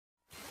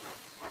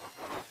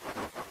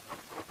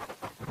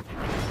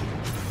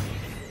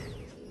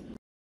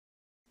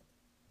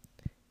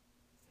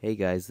Hey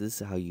guys,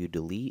 this is how you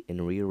delete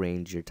and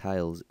rearrange your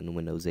tiles in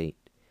Windows 8.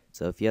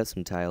 So if you have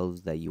some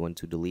tiles that you want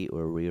to delete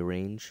or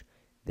rearrange,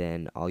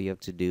 then all you have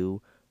to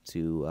do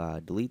to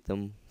delete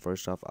them,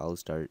 first off I'll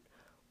start.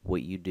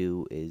 What you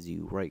do is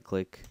you right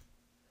click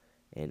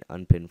and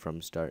unpin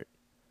from start.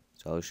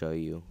 So I'll show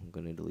you. I'm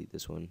going to delete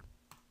this one.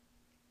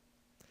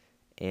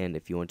 And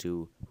if you want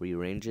to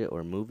rearrange it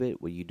or move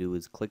it, what you do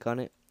is click on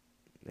it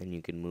and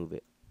you can move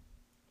it.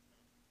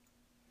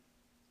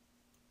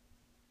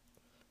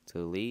 To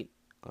delete,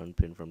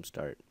 unpin from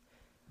start.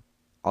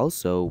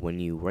 Also, when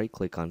you right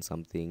click on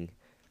something,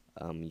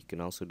 you can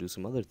also do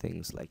some other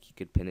things, like you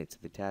could pin it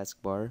to the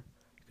taskbar,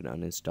 you can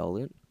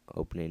uninstall it,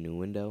 open a new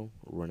window,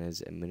 run as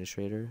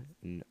administrator,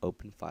 and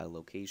open file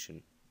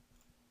location.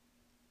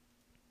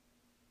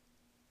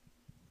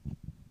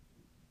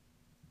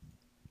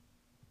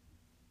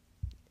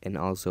 And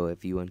also,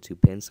 if you want to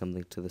pin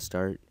something to the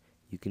start,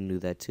 you can do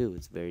that too.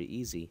 It's very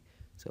easy.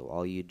 So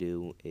all you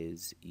do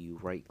is you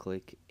right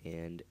click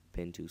and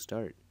pin to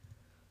start.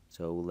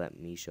 So let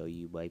me show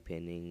you by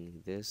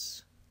pinning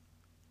this,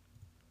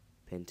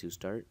 pin to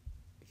start.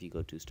 If you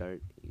go to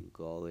start, you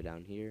go all the way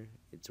down here,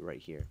 it's right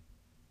here.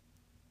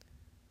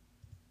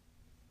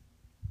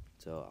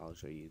 So I'll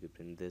show you. You could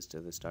pin this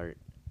to the start,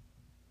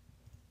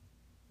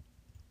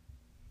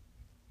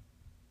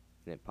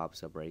 and it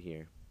pops up right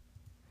here.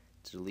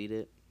 To delete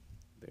it,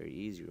 very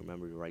easy.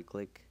 Remember to right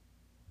click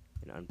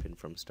and unpin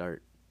from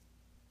start.